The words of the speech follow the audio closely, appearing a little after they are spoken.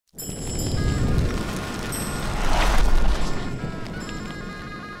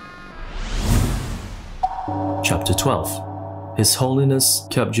Chapter 12. His Holiness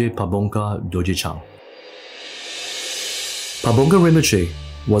Kyabje Pabongka Dorjechang. Pabongka Rinpoche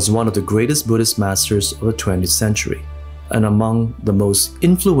was one of the greatest Buddhist masters of the 20th century and among the most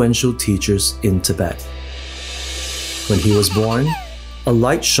influential teachers in Tibet. When he was born, a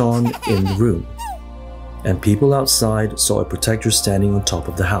light shone in the room, and people outside saw a protector standing on top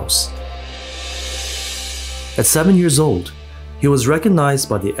of the house. At 7 years old, he was recognized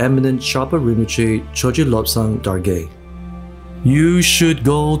by the eminent Sharpa Rinpoche Choje Lobsang Dargay. "You should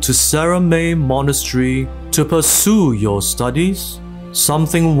go to Saramay Monastery to pursue your studies.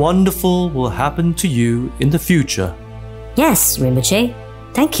 Something wonderful will happen to you in the future." Yes, Rinpoche.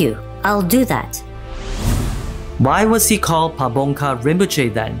 Thank you. I'll do that. Why was he called Pabongka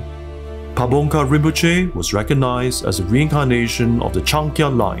Rinpoche then? Pabongka Rinpoche was recognized as a reincarnation of the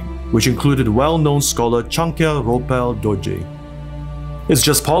Chankya line, which included well-known scholar Chankya Ropel Dorje. It's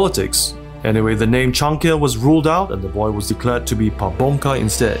just politics. Anyway, the name Chankya was ruled out and the boy was declared to be Pabongka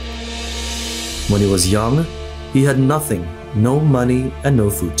instead. When he was young, he had nothing, no money and no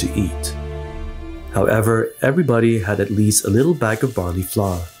food to eat. However, everybody had at least a little bag of barley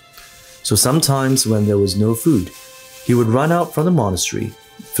flour. So sometimes when there was no food, he would run out from the monastery,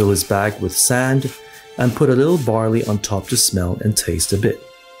 fill his bag with sand, and put a little barley on top to smell and taste a bit.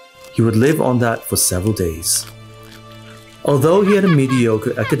 He would live on that for several days. Although he had a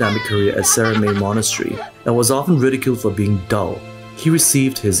mediocre academic career at Saramay Monastery and was often ridiculed for being dull, he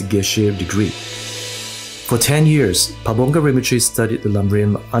received his Geshe degree. For 10 years, Pabongka Rinpoche studied the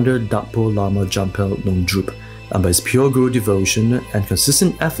Lamrim under Dapo Lama Jampel Nongdrup, and by his pure guru devotion and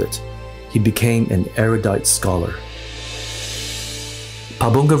consistent effort, he became an erudite scholar.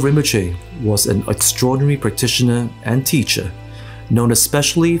 Pabongka Rinpoche was an extraordinary practitioner and teacher, known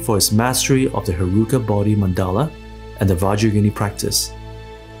especially for his mastery of the Heruka body mandala and the Vajrayogini practice.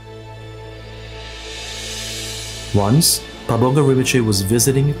 Once, Pabongka Rinpoche was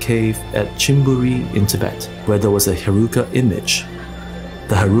visiting a cave at Chimburi in Tibet, where there was a Heruka image.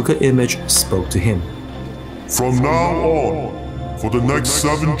 The Heruka image spoke to him. "From now on, for the next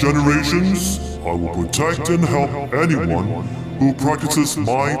 7 generations, I will protect and help anyone who practices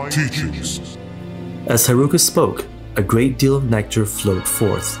my teachings." As Heruka spoke, a great deal of nectar flowed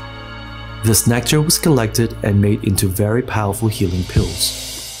forth. This nectar was collected and made into very powerful healing pills.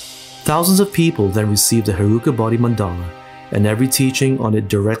 Thousands of people then received the Heruka body mandala and every teaching on it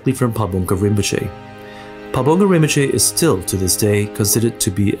directly from Pabongka Rinpoche. Pabongka Rinpoche is still to this day considered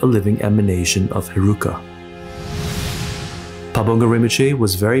to be a living emanation of Heruka. Pabongka Rinpoche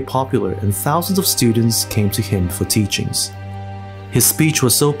was very popular and thousands of students came to him for teachings. His speech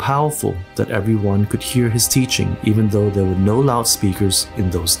was so powerful that everyone could hear his teaching even though there were no loudspeakers in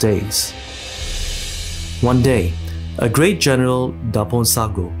those days. One day, a great general, Dapon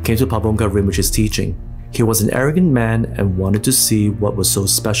Sago, came to Pabongka Rinpoche's teaching. He was an arrogant man and wanted to see what was so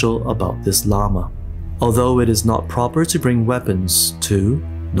special about this lama. Although it is not proper to bring weapons to,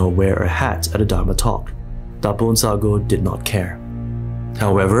 nor wear a hat at a Dharma talk, Dapon Sago did not care.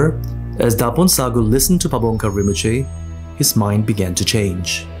 However, as Dapon Sago listened to Pabongka Rinpoche, his mind began to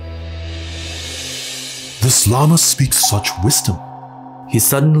change. "This Lama speaks such wisdom." He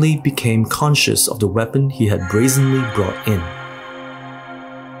suddenly became conscious of the weapon he had brazenly brought in.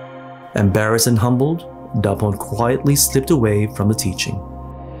 Embarrassed and humbled, Dapon quietly slipped away from the teaching.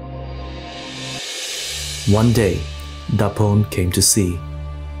 One day, Dapon came to see.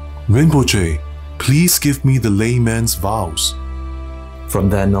 "Rinpoche, please give me the layman's vows." From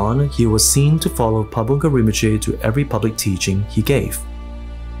then on, he was seen to follow Pabongka Rinpoche to every public teaching he gave.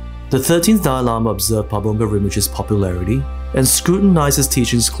 The 13th Dalai Lama observed Pabongka Rinpoche's popularity and scrutinized his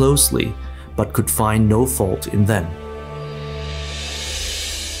teachings closely, but could find no fault in them.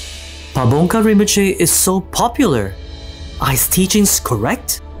 Pabongka Rinpoche is so popular. Are his teachings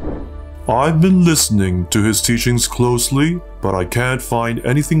correct? "I've been listening to his teachings closely, but I can't find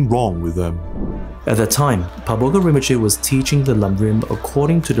anything wrong with them." At that time, Pabongka Rinpoche was teaching the Lamrim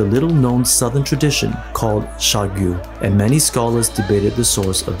according to the little-known southern tradition called Shagyu, and many scholars debated the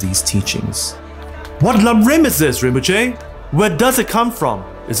source of these teachings. What Lamrim is this, Rinpoche? Where does it come from?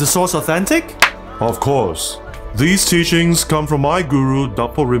 Is the source authentic? Of course. These teachings come from my guru,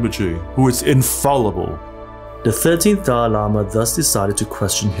 Dapo Rinpoche, who is infallible. The 13th Dalai Lama thus decided to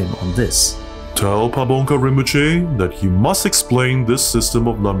question him on this. "Tell Pabongka Rinpoche that he must explain this system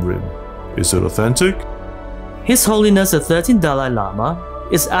of Lamrim. Is it authentic?" His Holiness the 13th Dalai Lama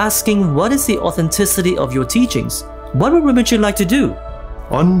is asking what is the authenticity of your teachings. What would Rinpoche like to do?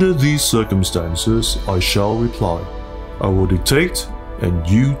 "Under these circumstances, I shall reply. I will dictate and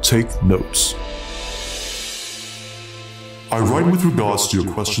you take notes." I write with regards to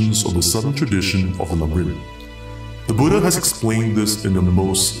your questions on the southern tradition of the Lamrim. The Buddha has explained this in the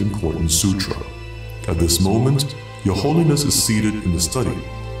most important sutra. At this moment, Your Holiness is seated in the study.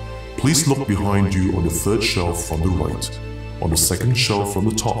 Please look behind you on the third shelf from the right, on the second shelf from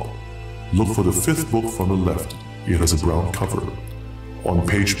the top. Look for the fifth book from the left. It has a brown cover. On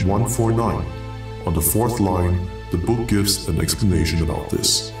page 149, on the fourth line, the book gives an explanation about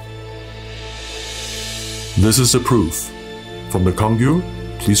this. This is the proof. From the Kangyo,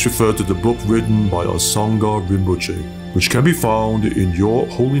 please refer to the book written by Asanga Rinpoche, which can be found in Your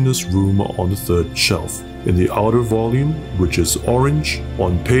Holiness room on the third shelf. In the outer volume, which is orange,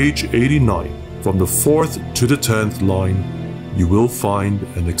 on page 89, from the 4th to the 10th line, you will find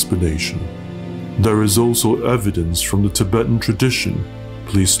an explanation. There is also evidence from the Tibetan tradition.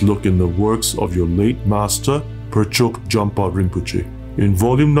 Please look in the works of your late master, Perchok Jampa Rinpoche, in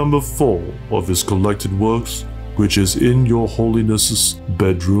volume number 4 of his collected works, which is in Your Holiness's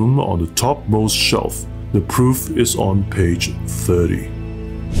bedroom on the topmost shelf. The proof is on page 30.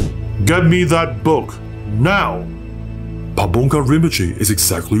 Get me that book, now! Pabongka Rinpoche is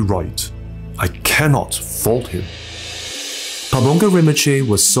exactly right. I cannot fault him. Pabongka Rinpoche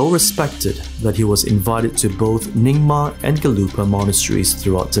was so respected that he was invited to both Nyingma and Gelugpa monasteries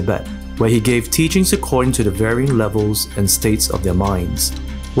throughout Tibet, where he gave teachings according to the varying levels and states of their minds.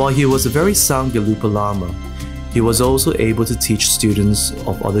 While he was a very sound Gelugpa Lama, he was also able to teach students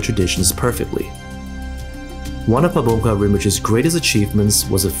of other traditions perfectly. One of Pabongka Rinpoche's greatest achievements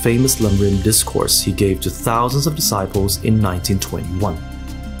was a famous Lamrim discourse he gave to thousands of disciples in 1921.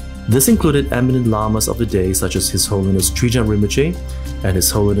 This included eminent lamas of the day such as His Holiness Trijang Rinpoche and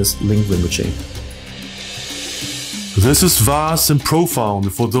His Holiness Ling Rinpoche. This is vast and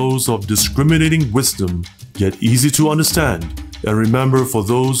profound for those of discriminating wisdom, yet easy to understand, and remember for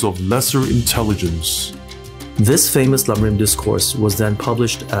those of lesser intelligence. This famous Lamrim discourse was then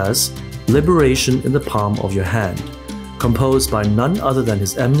published as Liberation in the Palm of Your Hand, composed by none other than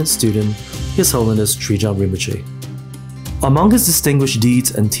his eminent student, His Holiness Trijang Rinpoche. Among his distinguished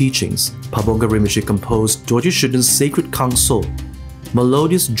deeds and teachings, Pabongka Rinpoche composed Dorje Shugden's sacred counsel,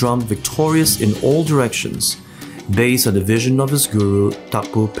 melodious drum victorious in all directions, based on the vision of his guru,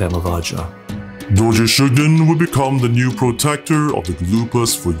 Takpu Pemavaja. Dorje Shugden will become the new protector of the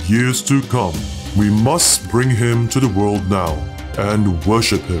Gelugpas for years to come. We must bring him to the world now and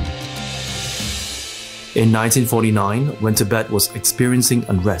worship him. In 1949, when Tibet was experiencing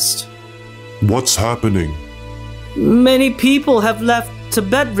unrest. What's happening? Many people have left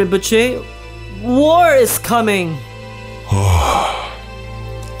Tibet, Rinpoche. War is coming.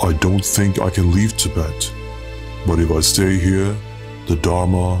 I don't think I can leave Tibet. But if I stay here, the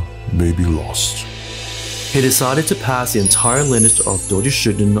Dharma may be lost. He decided to pass the entire lineage of Dorje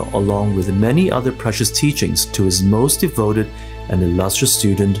Shugden along with many other precious teachings to his most devoted and illustrious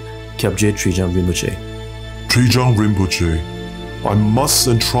student, Kyabje Trijang Rinpoche. Trijang Rinpoche, I must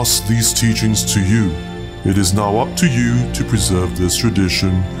entrust these teachings to you. It is now up to you to preserve this tradition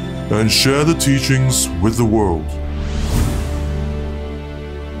and share the teachings with the world.